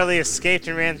you narrowly escaped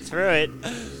and ran through it.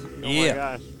 Oh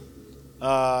Yeah. my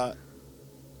gosh.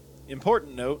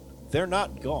 Important note: they're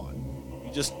not gone.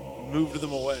 You just moved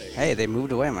them away. Hey, they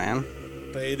moved away, man.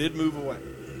 They did move away.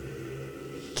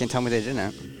 Can't tell me they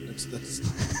didn't.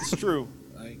 That's true.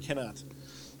 I cannot.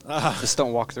 Just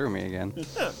don't walk through me again.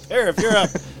 Arif, you're up.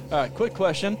 All right, quick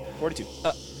question. 42.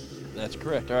 That's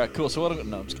correct. All right, cool. So what?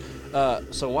 No, I'm just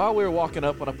kidding. So while we were walking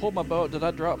up, when I pulled my bow, did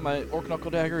I drop my orc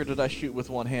knuckle dagger, or did I shoot with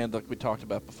one hand like we talked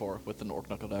about before, with an orc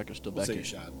knuckle dagger still We'll back say here? you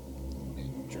shot.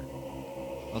 Sure.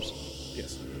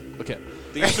 Yes. Okay,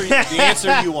 The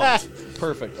answer you want.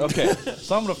 perfect. Okay,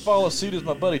 so I'm gonna follow suit as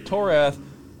my buddy Torath.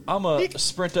 I'm gonna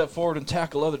sprint up forward and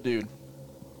tackle other dude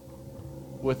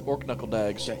with orc knuckle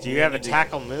dags. Okay. Do you have a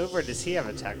tackle move, or does he have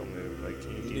a tackle move? Like,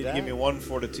 can you You do need to that? give me 1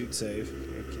 fortitude save.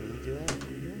 Can you do that?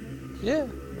 Yeah.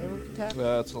 Maybe we can tackle.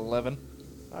 That's an 11.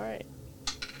 All right.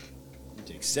 You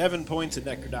take 7 points of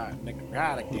necrotic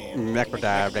damage.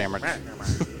 Necrodive damage.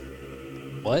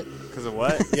 What? Because of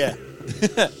what? Yeah.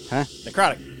 Huh?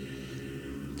 Necrotic.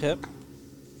 Yep.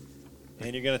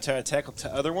 And you're going to try to tackle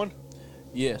the other one?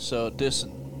 Yeah. So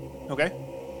Disson. Okay.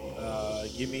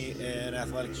 Give me an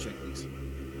athletics check, please.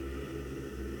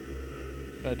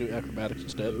 I do acrobatics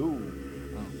instead. Ooh.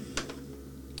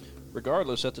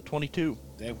 Regardless, that's a 22.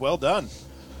 Well done. He's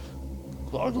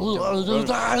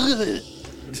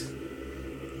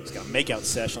got a makeout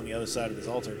sesh on the other side of this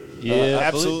altar. Yeah.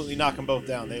 Absolutely knock them both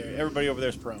down. Everybody over there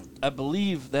is prone. I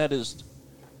believe that is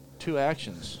 2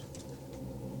 actions.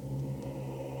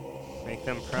 Make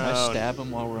them Can I prone. stab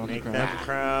him while we're on Make the them ground?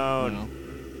 prone. No.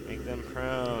 Make them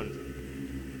prone.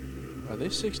 Are they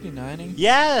 69ing?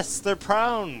 Yes, they're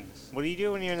prone. What do you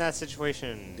do when you're in that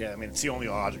situation? Yeah, I mean, it's the only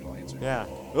logical answer. Yeah.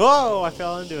 Whoa, I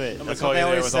fell into it. I'm going That's to call what you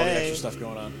they there always with all the say. extra stuff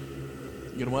going on.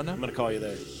 You gonna what now? I'm going to call you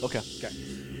there. Okay. Okay.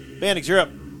 Bandix, you're up.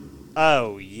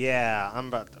 Oh, yeah. I'm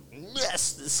about to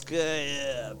mess this guy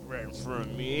up right in front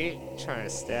of me. Trying to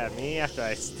stab me after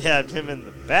I stabbed him in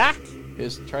the back.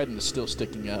 His trident is still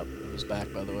sticking up in his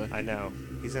back, by the way. I know.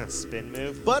 He's going to spin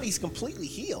move. But he's completely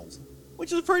healed,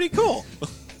 which is pretty cool.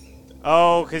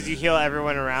 Oh, because you heal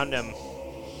everyone around him.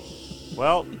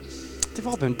 Well, They've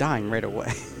all been dying right away.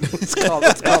 Let's calm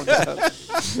down.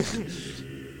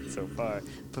 so far.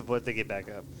 But what they get back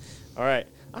up. All right.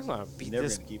 I'm going to beat Never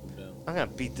this. going to keep him down. I'm going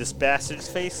to beat this bastard's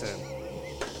face in.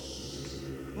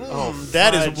 Oh,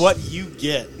 that fudge. is what you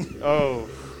get. Oh,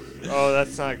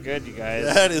 that's not good, you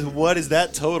guys. That is what is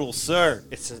that total, sir?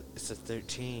 It's a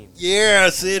 13.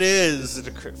 Yes, it Is is. it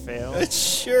a crit fail? It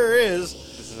sure is.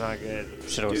 Is This is not good.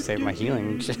 Should have saved my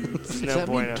healing. No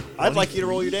bueno. I'd like you to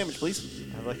roll your damage, please.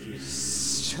 I'd like you to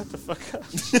shut the fuck up.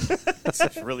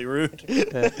 That's really rude.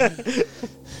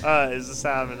 Is this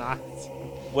how I'm not?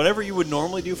 Whatever you would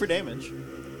normally do for damage,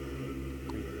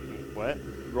 What?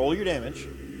 roll your damage.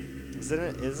 Isn't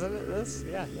it this?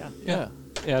 Yeah. Yeah.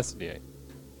 Yeah, it's a D8.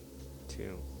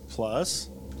 2 Plus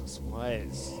plus what?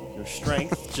 your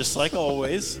strength, just like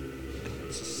always.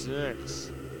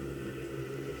 6.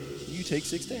 You take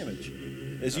 6 damage.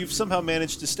 As you've somehow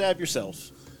managed to stab yourself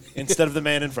instead of the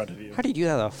man in front of you. How do you do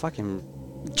that with a fucking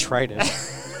trident?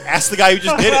 Ask the guy who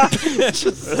just did it.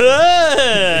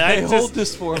 Hey, hold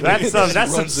this for me. That's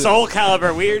some Soul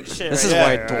Calibur weird shit. This is right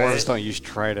why there, dwarves right? don't use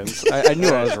tridents. I knew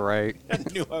I was right. I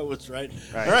knew I was right.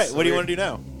 Right, All right, so what do you we're- want to do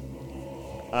now?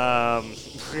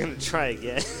 We're gonna try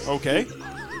again. Okay.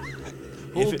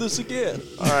 Hold this again.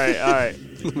 all right.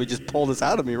 Let me just pull this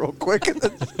out of me real quick. He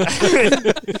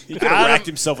could have racked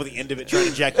himself with the end of it trying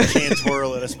to Jackie Chan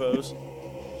twirl it, I suppose.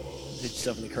 Hit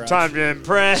yourself in the crotch. Time to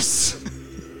impress.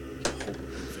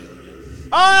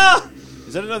 Ah!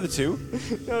 Is that another 2?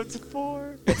 No, it's a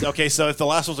 4. Okay, so if the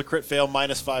last one's a crit fail,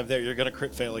 -5 there. You're going to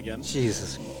crit fail again.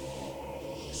 Jesus.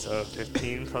 So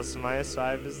 15 plus or minus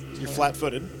 5 is... You're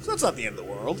flat-footed, so that's not the end of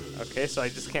the world. Okay, so I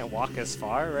just can't walk as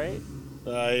far, right?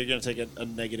 You're going to take a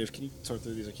negative. Can you sort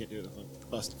through these? I can't do it with my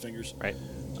busted fingers. Right.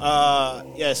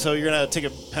 Yeah, so you're going to take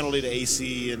a penalty to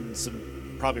AC and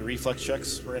some probably reflex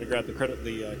checks. We're going to grab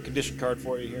the condition card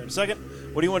for you here in a second.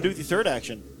 What do you want to do with your third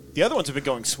action? The other ones have been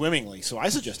going swimmingly, so I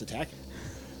suggest attacking.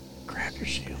 Grab your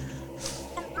shield.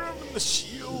 I'm grabbing the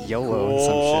shield. YOLO and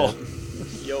some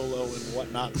shit. YOLO and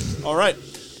whatnot. All right.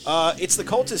 It's the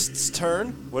cultists'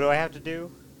 turn. What do I have to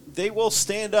do? They will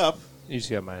stand up You just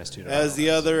got -2. as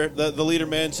the leader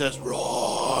man says,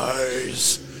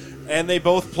 "Rise!" And they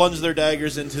both plunge their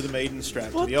daggers into the maiden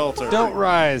strapped to the altar. Don't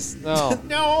rise. No.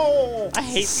 No! I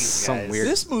hate these Some guys. weird,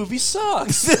 This movie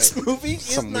sucks. This movie is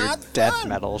some not weird death fun.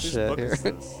 metal Whose shit book here. is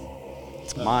this?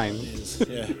 It's mine.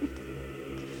 Yeah.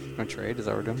 No trade. Is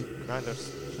that what we're doing? Kind of.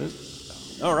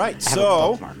 All right. I have a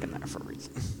So bookmark in there for a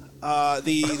reason.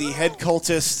 the head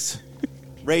cultist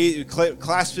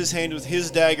clasps his hand with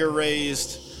his dagger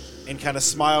raised and kind of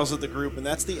smiles at the group, and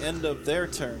that's the end of their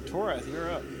turn. Torath, you're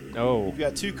up. Oh. You've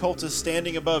got 2 cultists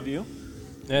standing above you.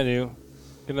 I do.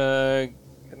 Gonna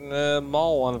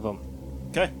maul one of them.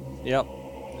 Okay. Yep.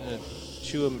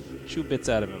 Chew bits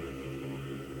out of him.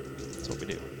 That's what we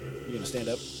do. You gonna stand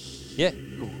up? Yeah.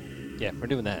 Yeah, we're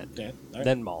doing that. Okay. All right.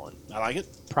 Then mauling. I like it.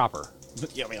 Proper.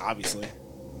 But, yeah, I mean, obviously.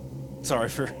 Sorry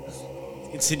for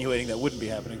insinuating that wouldn't be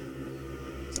happening.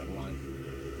 It's out of line.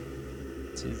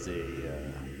 Tis a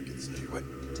What?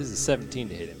 tis a 17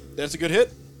 to hit him. That's a good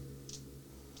hit.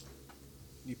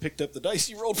 You picked up the dice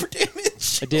you rolled for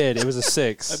damage. I did. It was a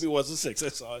 6. I mean, it was a 6. I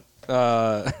saw it.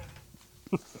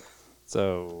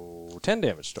 So 10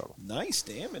 damage total. Nice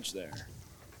damage there.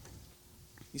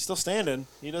 He's still standing.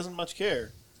 He doesn't much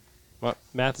care. Well,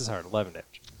 math is hard. 11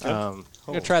 damage. Okay. I'm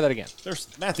gonna try that again.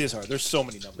 Math is hard. There's so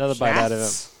many numbers. Another bite out of him.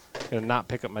 Maths. Gonna not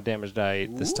pick up my damage die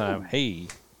this time. Hey,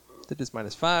 that is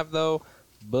 -5 though,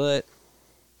 but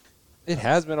it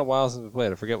has been a while since we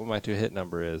played. I forget what my 2 hit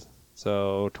number is.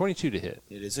 So 22 to hit.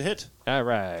 It is a hit. All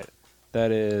right,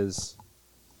 that is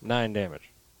 9 damage.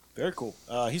 Very cool.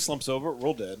 He slumps over.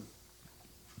 Roll dead.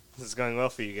 This is going well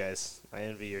for you guys. I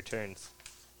envy your turns.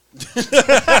 Can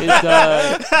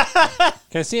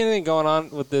I see anything going on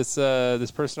with this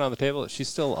this person on the table? Is she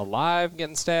still alive,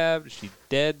 getting stabbed? Is she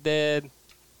dead?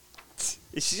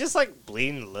 Is she just like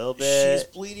bleeding a little She's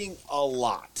bit? bleeding a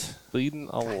lot. Bleeding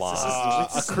a This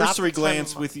lot. is A not cursory the time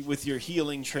glance of- with your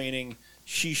healing training,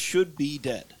 she should be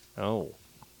dead, Oh,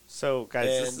 So, guys,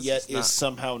 this and is yet just is not,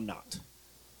 somehow not.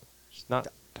 she's not.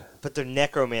 but they're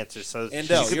necromancers, so And she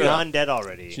Del, could be you're up. undead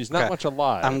already. She's not Okay. much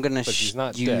alive. I'm gonna but she's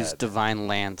not use dead. Divine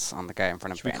Lance on the guy in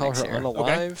front of Should we call Bandix her here.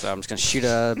 unalive? So I'm just gonna shoot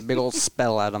a big old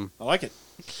spell at him. I like it.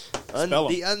 Spell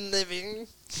 'em. The unliving.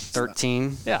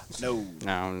 13. Yeah. No.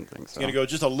 No, I don't think so. He's gonna go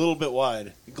just a little bit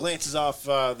wide. He glances off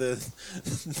the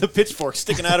the pitchfork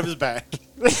sticking out of his back,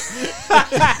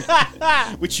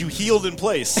 which you healed in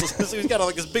place. So he's got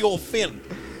like this big old fin.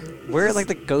 Where are like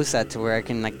the ghosts at to where I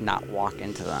can like not walk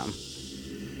into them?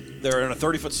 They're in a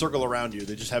 30-foot circle around you.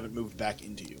 They just haven't moved back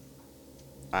into you.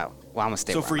 Oh, well, I'm gonna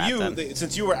stay So where for I'm you, at, then.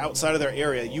 since you were outside of their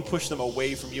area, you push them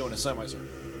away from you in a semicircle.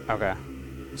 Okay.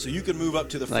 So you can move up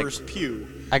to the Like- first pew.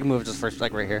 I can move just first,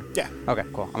 like right here. Yeah. Okay,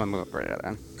 cool. I'm gonna move up right there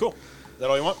then. Cool. Is that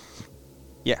all you want?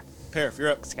 Yeah. Pair,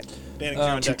 you're up. Okay. Banding you're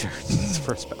on 2 deck. turns.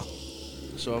 First spell.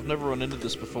 So I've never run into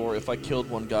this before. If I killed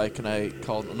one guy, can I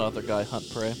call another guy hunt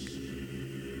prey?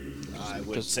 I would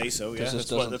Because- say so. Yeah, Because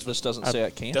that's this doesn't say I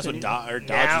can't. what anymore. Dodge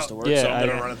Now- used to work. Yeah, so I'm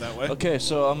gonna I- run it that way. Okay,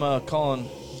 so I'm calling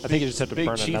I think you just have to Big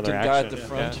burn Chieftain another guy action. at the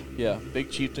front. Yeah,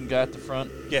 Big Chieftain guy at the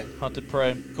front. Yeah. Hunted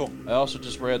prey. Cool. I also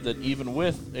just read that even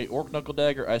with a Orc Knuckle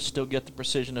Dagger, I still get the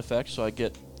precision effect, so I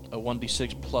get a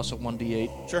 1d6 plus a 1d8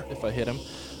 Sure. if I hit him.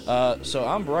 So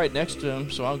I'm right next to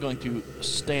him, so I'm going to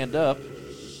stand up.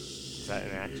 Is that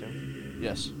an action?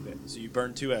 Yes. Okay, so you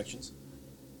burn 2 actions.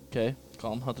 Okay.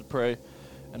 Call him Hunted Prey,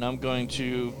 and I'm going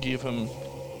to give him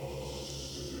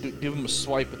a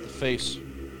swipe at the face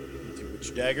With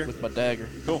your dagger. with my dagger.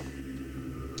 Cool.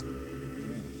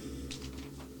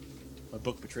 My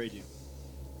book betrayed you.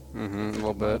 Mm-hmm, a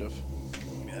little Might bit. have.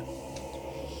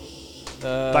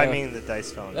 Yeah. By meaning the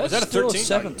dice fell. That's Was that a still 13?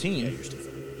 17. Yeah, you're still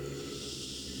fine.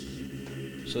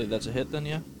 So that's a hit then,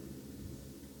 yeah?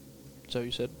 Is that what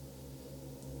you said?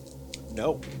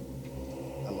 No.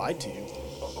 I lied to you.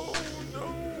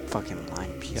 Fucking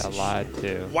lying piece Got of lied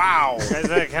to. Wow. Guys,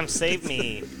 gotta come save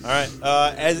me. All right.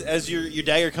 As your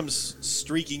dagger comes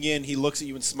streaking in, he looks at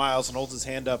you and smiles and holds his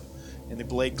hand up, and the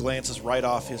blade glances right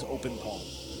off his open palm.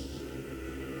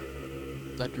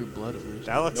 That drew blood at least.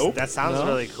 That looks. Nope. That sounds No?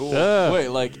 really cool. Wait,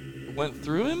 like, went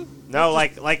through him? No,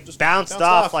 like just bounced bounced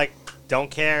off. off. Like don't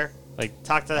care. Like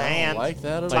Talk to the I don't hand. like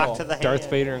that at Talk all. to the hand. Darth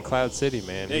Vader in Cloud City,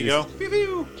 man. There He you go. Pew,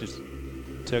 pew. Just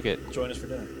took it. Join us for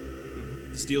dinner.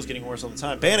 The steel's getting worse all the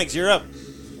time. Banix, you're up.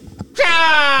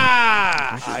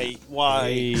 Why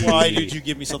Hey. did you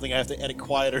give me something I have to edit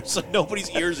quieter so nobody's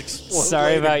ears explode?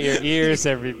 Sorry later? about your ears,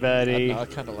 everybody. I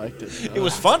kind of liked it. It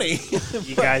was funny.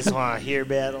 You guys want to hear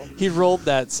battle? He rolled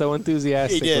that so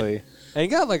enthusiastically. He did. And he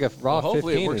got like a raw Well,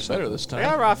 hopefully 15 it or works better something. this I got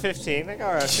time. raw 15. I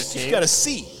got raw 15. You got a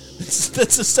C.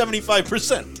 That's a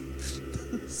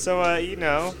 75%. So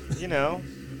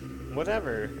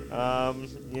whatever.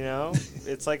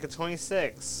 It's like a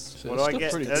 26. So What it's do I still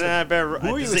get? pretty And then I better.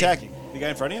 Who are you does it- attacking? The guy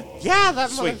in front of you? Yeah, that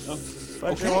Sweet.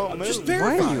 motherfucker Okay, won't I'm move. just Why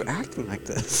verifying. are you acting like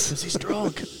this? Because he's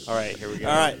drunk. All right, here we go.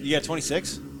 All right, you got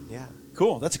 26? Yeah,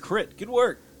 Cool, that's a crit. Good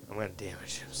work. I'm gonna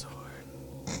damage him so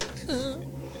hard.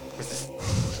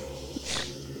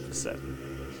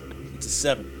 7 It's a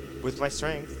 7. with my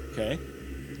strength. Okay.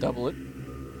 Double it.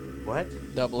 What?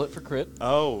 Double it for crit.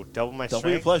 Oh, double my Double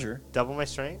your strength. pleasure. Double my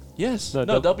strength. Yes. No,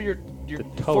 No, dou- double your the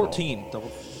total. 14.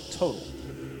 Double total.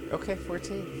 Okay,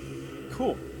 14.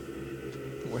 Cool.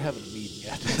 We're having a meeting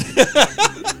yet.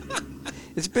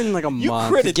 It's been like a You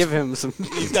month. critted- Give him some.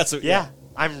 You've got some. Yeah,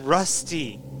 I'm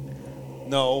rusty.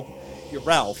 No, you're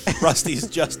Ralph. Rusty's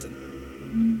Justin.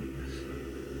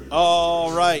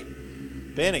 All right.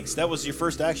 Bannings, that was your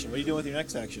first action. What are you doing with your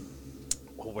next action?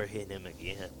 Well, we're hitting him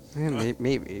again.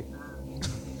 Maybe.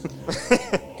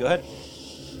 Go ahead.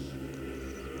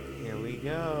 Here we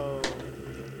go.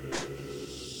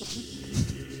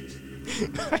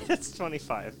 That's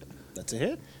 25. That's a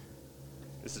hit.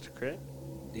 Is it a crit?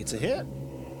 It's a hit.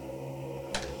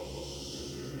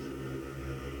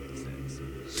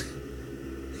 6.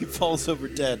 He falls over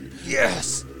dead.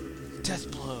 Yes!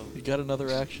 Death blow. You got another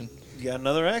action. You got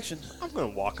another action. I'm gonna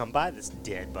walk on by this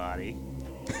dead body.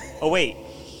 Oh, wait.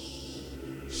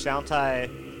 Shan't I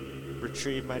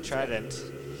retrieve my trident?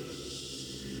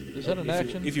 Is that an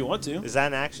action? If you want to. Is that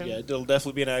an action? Yeah, it'll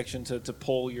definitely be an action to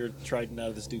pull your trident out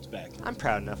of this dude's back. I'm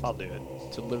proud enough. I'll do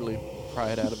it. To literally pry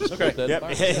it out of his Okay. dead Yep.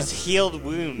 body. It's healed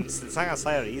wounds. It's not gonna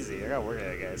slide out easy. I gotta work at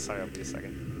it, guys. Sorry, I'll be a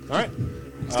second. All right.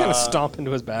 He's gonna stomp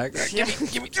into his back. Give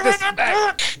me this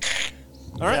back.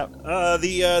 All right.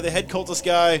 The head cultist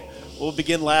guy will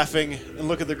begin laughing and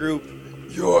look at the group.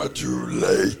 You're too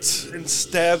late. And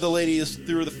stab the lady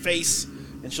through the face,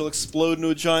 and she'll explode into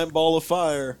a giant ball of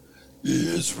fire. He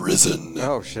is risen.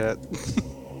 Oh shit.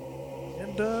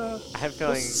 And I have a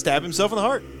feeling stab himself in the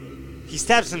heart. he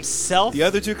stabs himself. The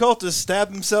other two cultists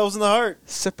stab themselves in the heart.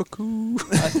 Seppuku.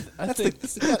 I think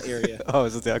That's the gut area. Oh,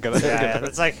 is it the okay, Yeah,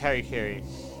 that's like Harry Carey.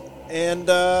 And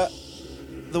the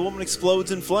woman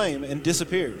explodes in flame and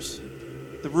disappears.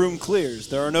 The room clears.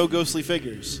 There are no ghostly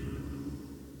figures.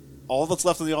 All that's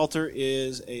left on the altar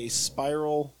is a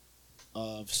spiral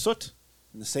of soot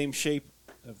in the same shape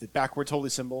of the backwards holy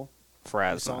symbol.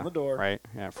 Pharasma. on the door. Right?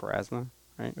 Yeah, Pharasma.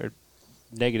 Right? Or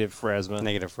negative phrasma.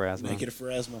 Negative Pharasma. Negative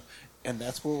Pharasma. And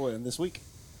that's where we'll end this week.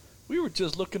 we were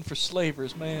just looking for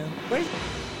slavers, man.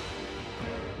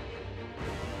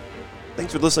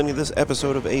 Thanks for listening to this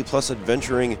episode of A Plus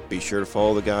Adventuring. Be sure to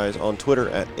follow the guys on Twitter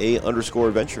at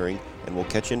A_adventuring, and we'll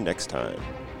catch you next time.